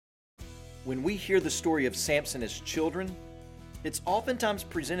When we hear the story of Samson as children, it's oftentimes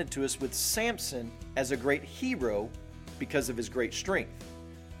presented to us with Samson as a great hero because of his great strength.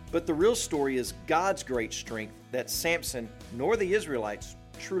 But the real story is God's great strength that Samson nor the Israelites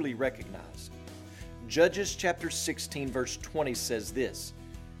truly recognized. Judges chapter 16 verse 20 says this,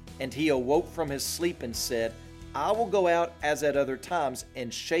 "And he awoke from his sleep and said, I will go out as at other times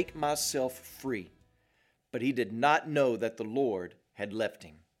and shake myself free. But he did not know that the Lord had left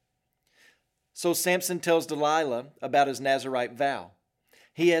him." So Samson tells Delilah about his Nazirite vow.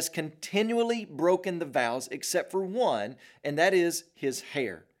 He has continually broken the vows except for one, and that is his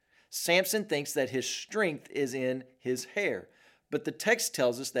hair. Samson thinks that his strength is in his hair, but the text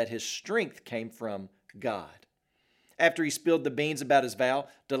tells us that his strength came from God. After he spilled the beans about his vow,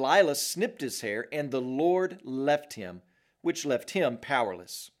 Delilah snipped his hair, and the Lord left him, which left him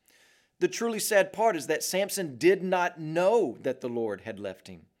powerless. The truly sad part is that Samson did not know that the Lord had left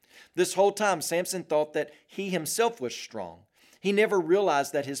him. This whole time, Samson thought that he himself was strong. He never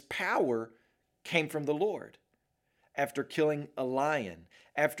realized that his power came from the Lord. After killing a lion,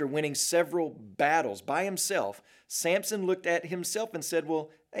 after winning several battles by himself, Samson looked at himself and said, "Well,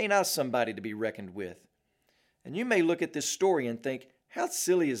 ain't I somebody to be reckoned with?" And you may look at this story and think, how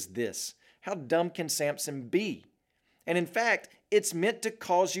silly is this? How dumb can Samson be? And in fact, it's meant to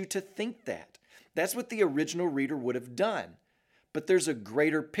cause you to think that. That's what the original reader would have done. But there's a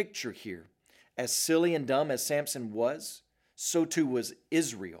greater picture here. As silly and dumb as Samson was, so too was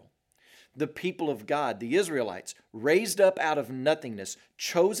Israel. The people of God, the Israelites, raised up out of nothingness,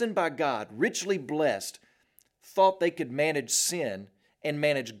 chosen by God, richly blessed, thought they could manage sin and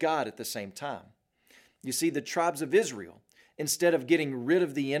manage God at the same time. You see, the tribes of Israel, instead of getting rid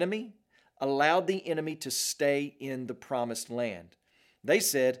of the enemy, allowed the enemy to stay in the promised land. They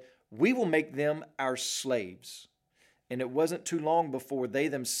said, "We will make them our slaves." And it wasn't too long before they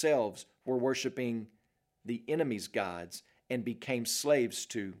themselves were worshiping the enemy's gods and became slaves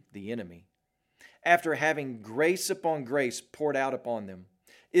to the enemy. After having grace upon grace poured out upon them,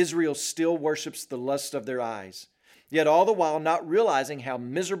 Israel still worships the lust of their eyes, yet all the while not realizing how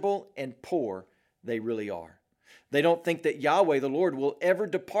miserable and poor they really are. They don't think that Yahweh, the Lord, will ever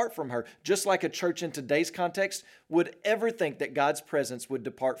depart from her, just like a church in today's context would ever think that God's presence would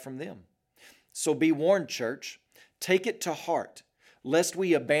depart from them. So be warned, church. Take it to heart, lest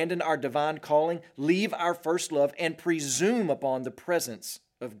we abandon our divine calling, leave our first love, and presume upon the presence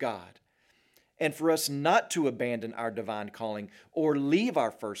of God. And for us not to abandon our divine calling or leave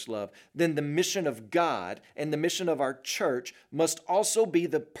our first love, then the mission of God and the mission of our church must also be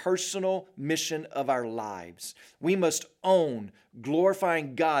the personal mission of our lives. We must own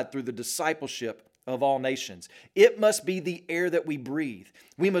glorifying God through the discipleship of all nations. It must be the air that we breathe.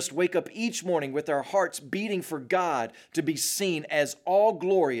 We must wake up each morning with our hearts beating for God to be seen as all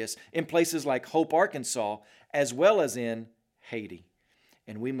glorious in places like Hope, Arkansas, as well as in Haiti.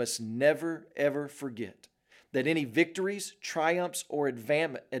 And we must never, ever forget that any victories, triumphs, or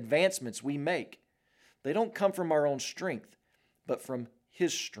advancements we make, they don't come from our own strength, but from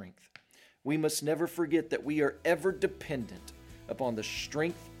His strength. We must never forget that we are ever dependent upon the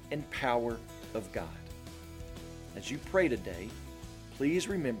strength and power of God. As you pray today, please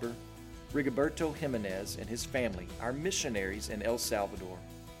remember Rigoberto Jimenez and his family, our missionaries in El Salvador.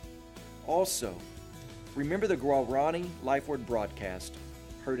 Also, remember the Guarani Life Word broadcast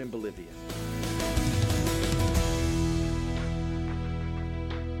heard in Bolivia.